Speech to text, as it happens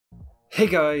Hey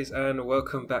guys, and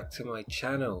welcome back to my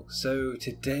channel. So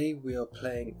today we are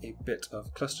playing a bit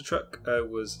of Clustertruck. I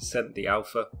was sent the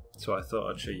alpha, so I thought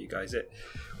I'd show you guys it.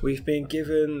 We've been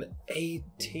given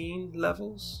 18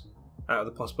 levels out of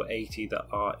the possible 80 that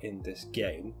are in this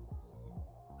game.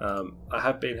 I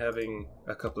have been having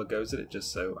a couple of goes at it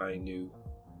just so I knew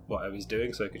what I was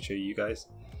doing so I could show you guys.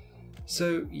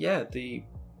 So yeah, the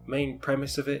main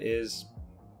premise of it is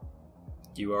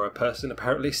you are a person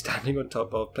apparently standing on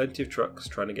top of plenty of trucks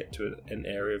trying to get to an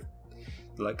area of,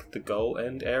 like, the goal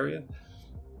end area.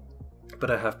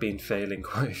 But I have been failing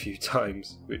quite a few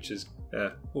times, which is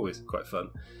always quite fun.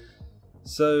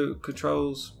 So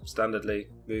controls, standardly,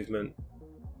 movement,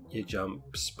 you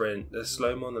jump, sprint, there's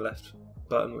slow-mo on the left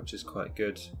button, which is quite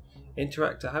good.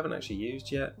 Interact I haven't actually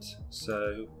used yet,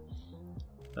 so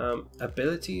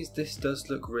abilities, this does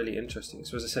look really interesting.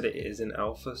 So as I said, it is in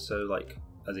alpha, so like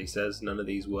as he says, none of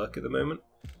these work at the moment.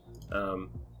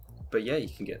 But yeah, you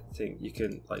can get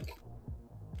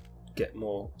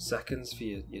more seconds for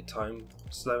your time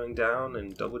slowing down,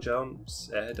 and double jumps,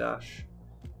 air dash,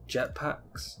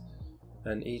 jetpacks,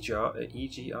 and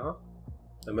EGR,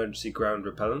 emergency ground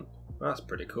repellent. That's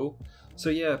pretty cool. So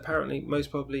yeah, apparently,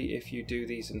 most probably, if you do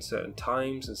these in certain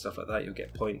times and stuff like that, you'll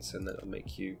get points, and that'll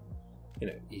make you,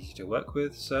 easy to work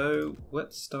with. So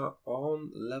let's start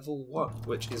on level 1,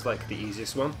 which is like the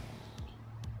easiest one.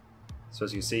 So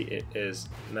as you see, it is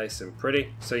nice and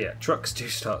pretty. So yeah, trucks do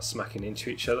start smacking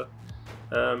into each other.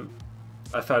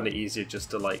 I found it easier just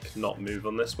to not move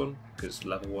on this one, because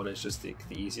level 1 is just the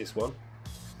easiest one.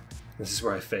 This is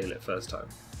where I fail it first time.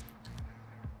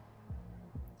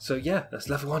 So yeah, that's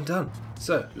level 1 done.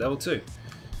 So level 2.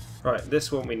 Right,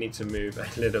 this one we need to move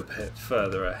a little bit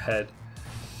further ahead.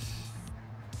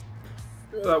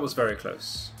 That was very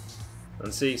close.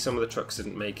 And see, some of the trucks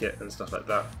didn't make it and stuff like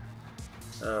that.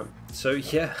 So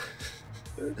yeah,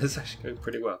 it's actually going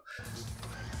pretty well.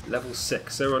 Level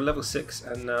 6. So we're on level 6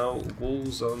 and now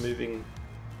walls are moving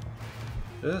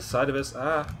to the side of us.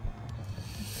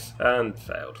 And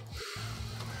failed.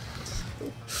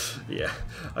 Yeah,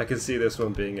 I can see this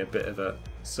one being a bit of a...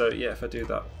 So yeah, if I do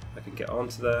that, I can get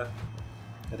onto there.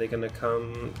 Are they going to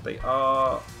come? They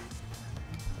are...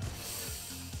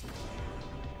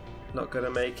 Not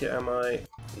gonna make it, am I?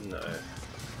 No.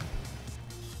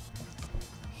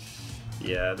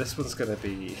 Yeah, this one's gonna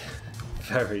be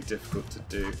very difficult to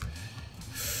do.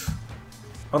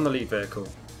 On the lead vehicle.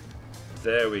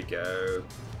 There we go.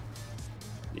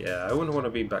 Yeah, I wouldn't want to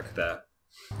be back there.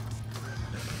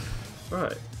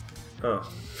 Right. Oh.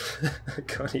 I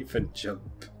can't even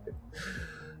jump.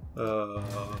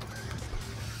 Oh.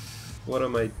 What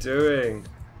am I doing?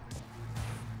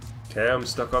 Okay, I'm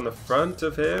stuck on the front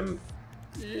of him.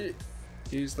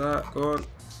 Use that, go on.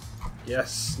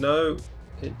 Yes, no,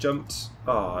 it jumped.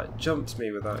 Oh, it jumped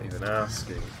me without even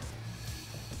asking.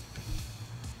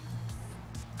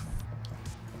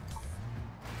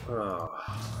 Oh,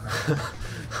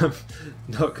 I'm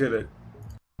not good at...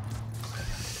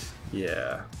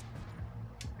 Yeah.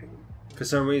 For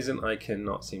some reason, I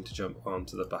cannot seem to jump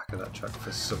onto the back of that truck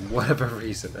for whatever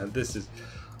reason, and this is...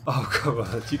 Oh, come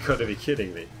on, you gotta be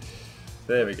kidding me.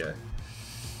 There we go.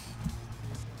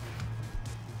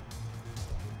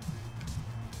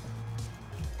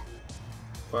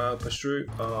 Wow, push through.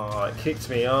 Oh, it kicked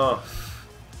me off.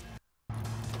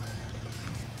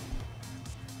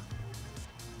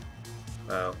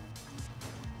 Wow.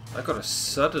 I got a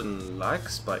sudden lag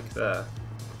spike there.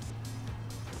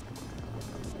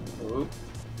 Ooh.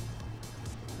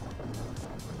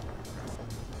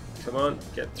 Come on,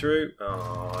 get through.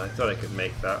 Oh, I thought I could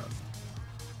make that.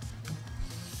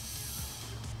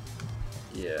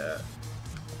 Yeah.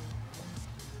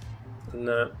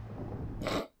 No.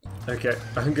 Okay,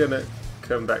 I'm gonna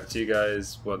come back to you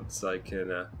guys once I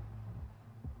can,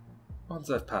 once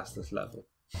I've passed this level.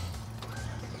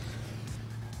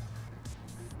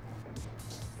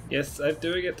 Yes, I'm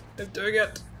doing it! I'm doing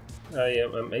it! I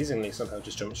amazingly somehow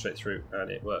just jumped straight through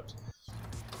and it worked.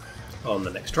 On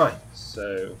the next try.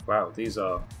 So, wow, these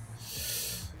are...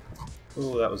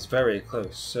 Oh, that was very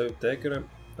close. So they're gonna...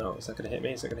 Oh, is that gonna hit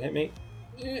me? Is that gonna hit me?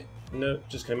 No,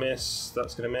 just gonna miss.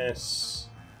 That's gonna miss.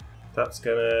 That's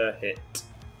gonna hit.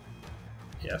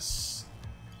 Yes.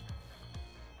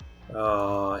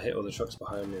 Oh, I hit all the trucks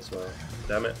behind me as well.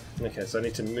 Damn it. Okay, so I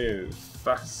need to move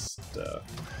faster.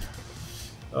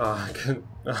 Oh, I can't.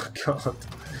 Oh, God.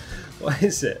 What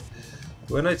is it?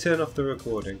 When I turn off the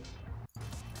recording,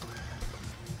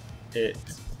 it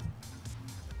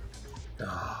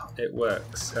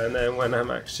works. And then when I'm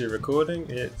actually recording,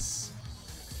 it's...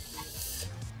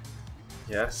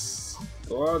 Yes.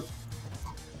 Go on.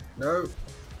 No.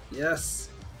 Yes.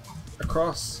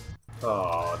 Across.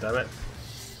 Oh, damn it.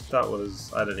 That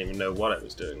was... I don't even know what it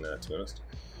was doing there, to be honest.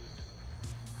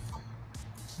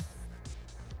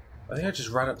 I think I just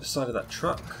ran up the side of that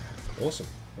truck. Awesome.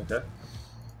 Okay.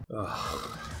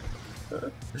 Oh,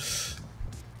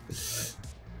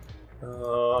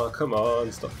 oh come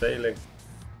on, stop failing.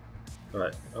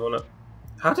 Alright, I wanna...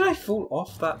 How did I fall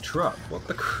off that truck? What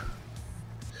the...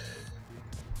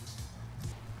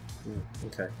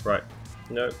 Okay, right.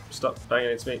 No, stop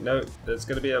banging into me. No, there's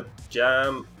gonna be a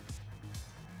jam.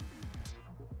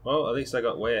 Well, at least I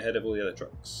got way ahead of all the other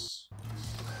trucks.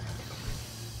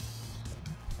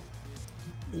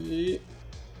 Land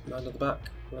on the back,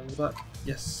 land on the back.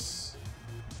 Yes.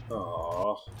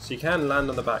 Oh, so you can land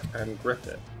on the back and grip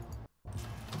it.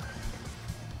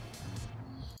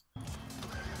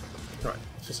 Right,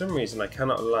 for some reason I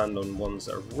cannot land on ones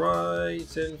that are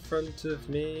right in front of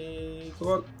me. Come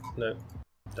on. No.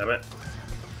 Damn it.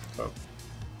 Come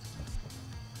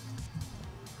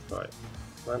on. Right,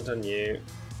 land on you.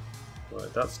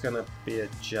 Right, that's gonna be a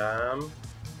jam.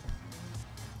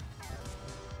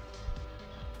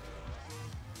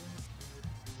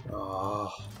 Oh,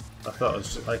 I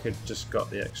thought I could just got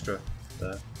the extra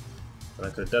there. And I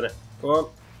could have done it. Go on.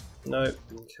 No.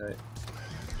 Okay.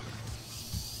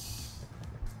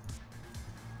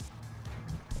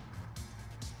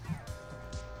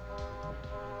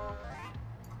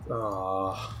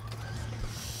 Ah.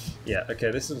 Yeah, okay,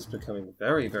 this is becoming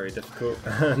very, very difficult.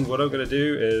 And what I'm going to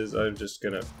do is I'm just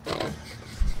going to...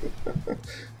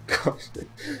 Gosh,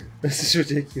 this is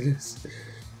ridiculous.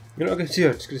 You know what I'm going to do?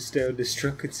 I'm just going to stay on this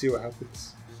truck and see what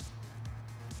happens.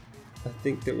 I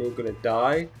think that we're all going to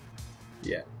die.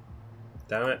 Yeah.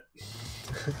 Damn it.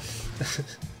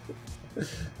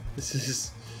 This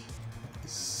is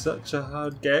such a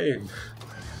hard game.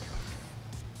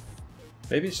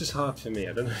 Maybe it's just hard for me.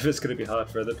 I don't know if it's going to be hard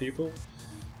for other people.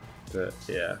 But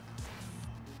yeah.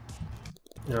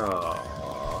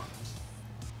 Aww.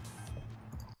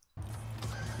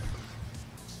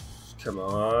 Come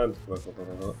on.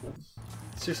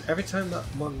 It's just every time that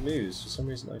one moves, for some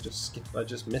reason I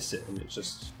just miss it, and it's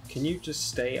just... Can you just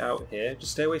stay out here?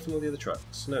 Just stay away from all the other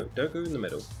trucks. No, don't go in the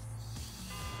middle.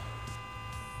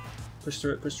 Push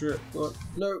through it, push through it. What?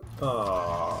 No.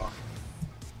 Aww.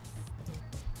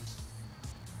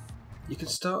 You can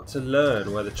start to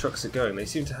learn where the trucks are going. They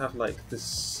seem to have like the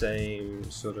same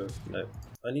sort of... No.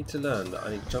 I need to learn that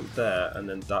I need to jump there and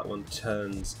then that one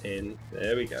turns in.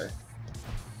 There we go.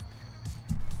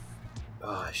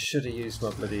 Oh, I should have used my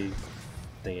bloody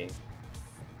thingy.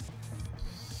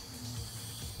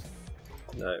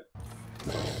 No.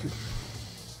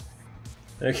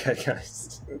 Okay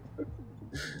guys.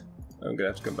 I'm gonna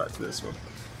have to come back to this one.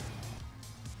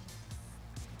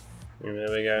 And there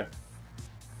we go.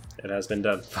 It has been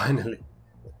done, finally.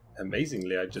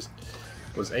 Amazingly, I just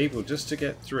was able just to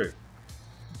get through.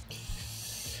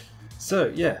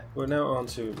 So, yeah, we're now on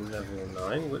to level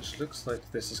 9, which looks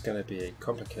like this is going to be a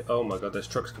complicated... Oh my god, there's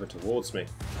trucks coming towards me.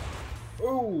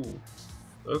 Oh!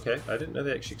 Okay, I didn't know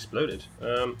they actually exploded.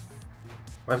 I'm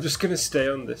just going to stay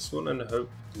on this one and hope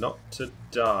not to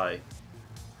die.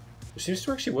 Which seems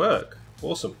to actually work.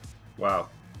 Awesome. Wow.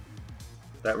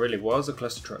 That really was a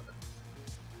Clustertruck.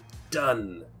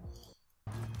 Done!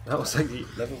 That was like the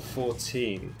level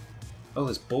 14. Oh,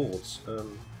 there's boards.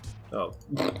 Oh.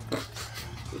 I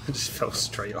just fell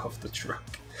straight off the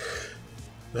truck.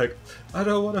 Like, I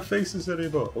don't want to face this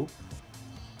anymore.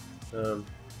 Oh.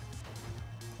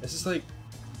 This is like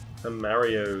a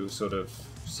Mario sort of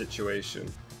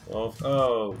situation.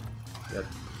 Oh. Yeah.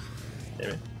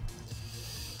 Damn it.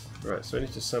 Right, so I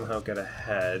need to somehow get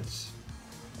ahead.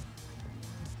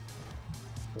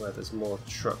 Where there's more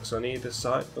trucks on either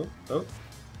side. Oh.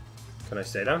 Can I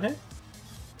stay down here?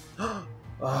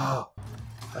 Oh,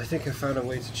 I think I found a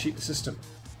way to cheat the system.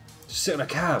 Just sit in a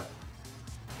cab.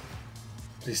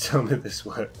 Please tell me this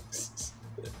works.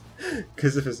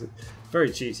 Because if it's very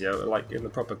cheaty, like in the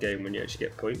proper game when you actually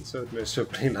get points, I'd most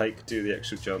probably like do the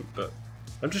extra jump, but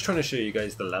I'm just trying to show you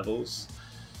guys the levels.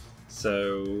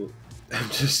 So I'm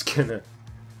just gonna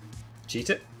cheat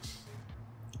it.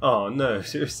 Oh no,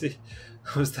 seriously?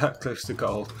 I was that close to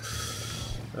goal.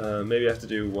 Maybe I have to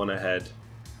do one ahead.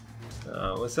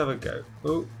 Let's have a go.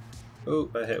 Oh,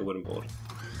 I hit a wooden board.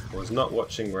 I was not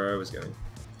watching where I was going.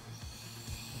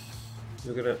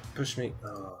 You're gonna push me.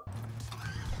 Oh.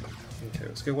 Okay,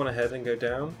 let's go one ahead and go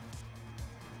down.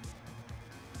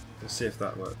 Let's see if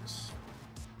that works.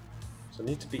 So I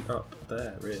need to be up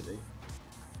there, really.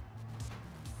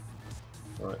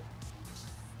 Right.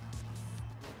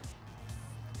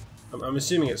 I'm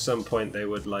assuming at some point they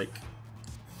would like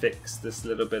fix this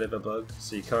little bit of a bug,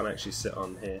 so you can't actually sit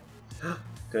on here.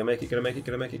 Gonna make it, gonna make it,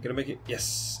 gonna make it, gonna make it.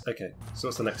 Yes! Okay, so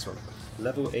what's the next one?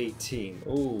 Level 18.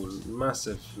 Ooh,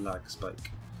 massive lag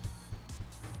spike.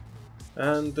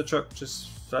 And the truck just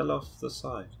fell off the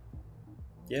side.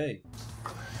 Yay.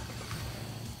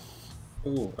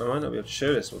 Ooh, I might not be able to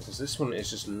show this one because this one is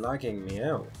just lagging me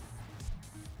out.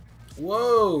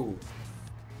 Whoa!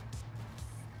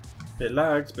 It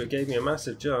lagged, but it gave me a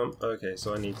massive jump. Okay,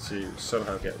 so I need to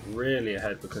somehow get really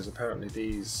ahead because apparently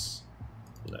these...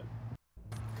 No.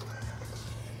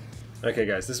 Okay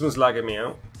guys, this one's lagging me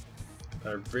out.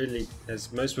 I really,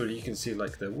 as most people you can see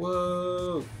like the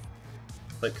whoa,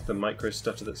 like the micro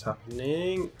stutter that's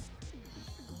happening.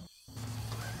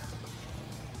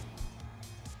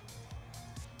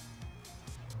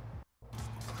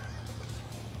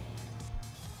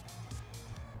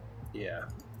 Yeah.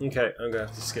 Okay, I'm gonna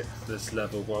have to skip this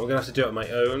level one. I'm gonna have to do it on my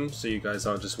own, so you guys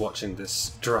aren't just watching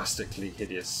this drastically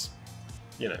hideous,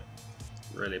 you know,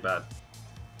 really bad.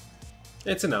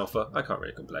 It's an alpha, I can't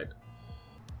really complain.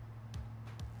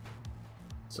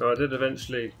 So I did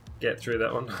eventually get through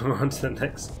that one. I'm on to the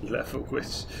next level,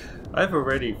 which I've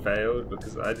already failed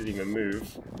because I didn't even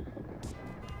move.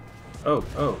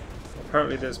 Oh,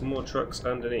 apparently there's more trucks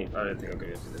underneath. I don't think I'm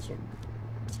going to do this one.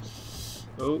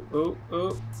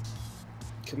 Oh.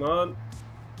 Come on.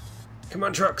 Come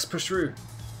on, trucks, push through.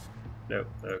 No,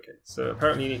 okay. So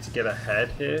apparently you need to get ahead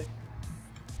here.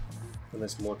 And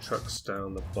there's more trucks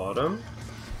down the bottom.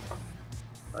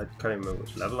 I can't even remember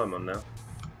which level I'm on now.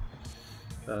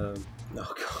 Oh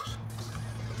god.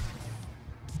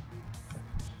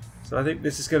 So I think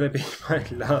this is going to be my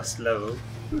last level.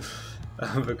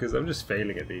 Because I'm just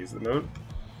failing at these at the moment.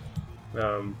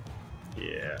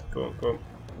 Yeah, come on.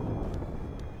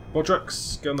 More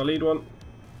trucks, get on the lead one.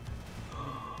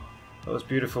 That was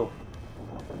beautiful.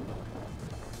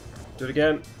 Do it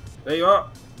again. There you are.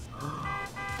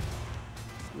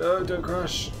 No, don't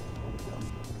crash.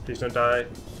 Please don't die.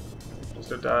 Please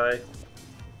don't die.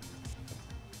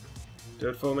 Do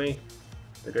it for me.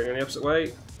 They're going in the opposite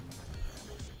way.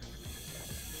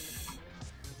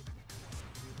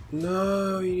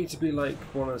 No, you need to be like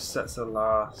one of the sets of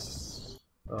last.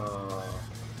 Oh.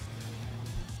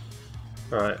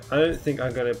 Alright, I don't think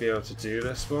I'm going to be able to do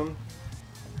this one.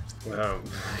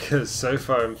 Because so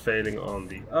far I'm failing on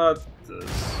the others.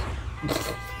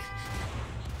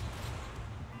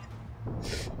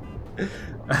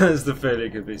 As the failure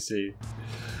can be seen.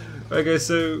 Okay,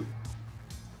 so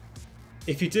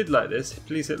if you did like this,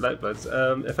 please hit like buttons.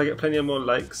 If I get plenty of more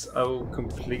likes, I will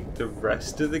complete the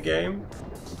rest of the game.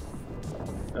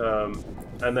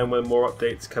 And then when more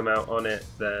updates come out on it,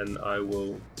 then I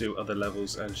will do other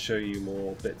levels and show you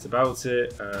more bits about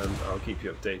it, and I'll keep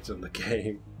you updated on the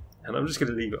game. And I'm just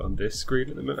going to leave it on this screen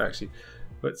at the moment. Actually,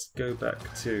 let's go back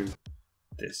to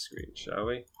this screen, shall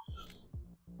we?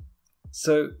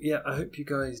 So yeah, I hope you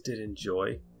guys did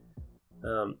enjoy.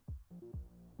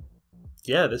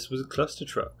 Yeah, this was a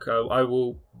Clustertruck. I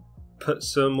will put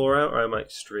some more out, or I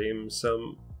might stream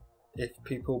some if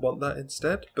people want that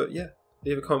instead. But yeah,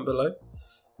 leave a comment below.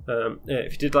 Yeah,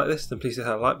 if you did like this, then please hit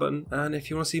that like button, and if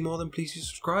you want to see more, then please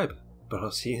subscribe. But I'll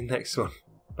see you in the next one.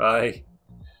 Bye.